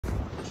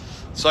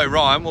So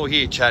Ryan, we're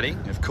here chatting,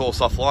 of course,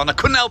 offline. I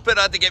couldn't help it.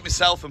 I had to get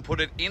myself and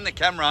put it in the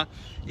camera.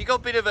 You got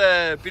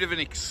a bit of an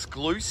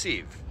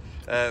exclusive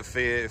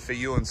for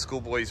you and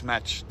Schoolboy's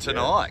match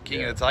tonight,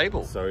 King of the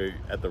Table. So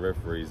at the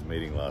referees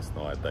meeting last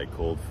night, they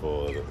called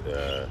for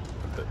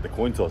the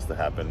coin toss to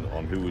happen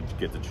on who would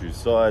get to choose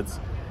sides.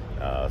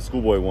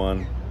 Schoolboy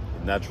won.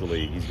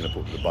 Naturally, he's going to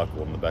put the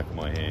buckle on the back of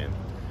my hand.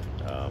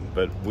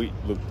 But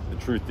look, the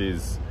truth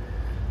is,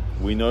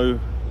 we know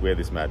where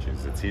this match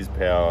is. It's his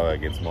power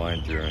against my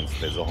endurance.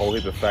 There's a whole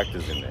heap of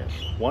factors in there.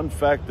 One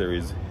factor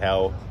is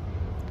how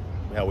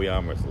we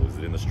arm wrestle. Is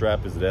it in the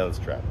strap? Is it out of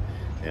the strap?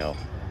 Now,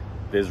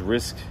 there's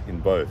risk in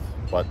both,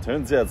 but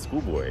turns out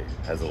Schoolboy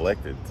has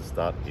elected to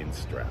start in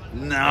strap.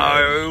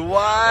 No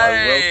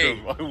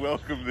way! I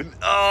welcome it.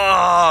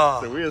 Oh!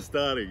 So we are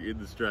starting in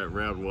the strap,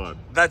 round one.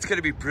 That's going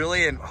to be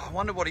brilliant. I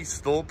wonder what his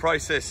thought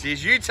process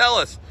is. You tell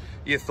us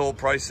your thought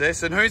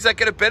process, and who's that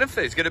going to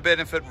benefit? Is it going to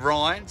benefit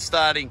Ryan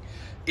starting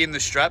in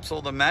the straps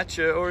or the match,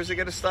 or is it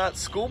going to start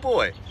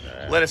Schoolboy?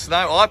 Let us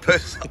know. I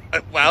personally,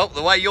 well,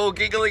 the way you're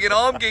giggling and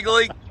I'm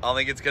giggling, I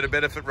think it's going to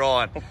benefit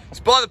Ryan. It's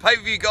by the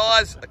pay-per-view,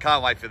 guys. I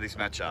can't wait for this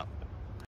matchup.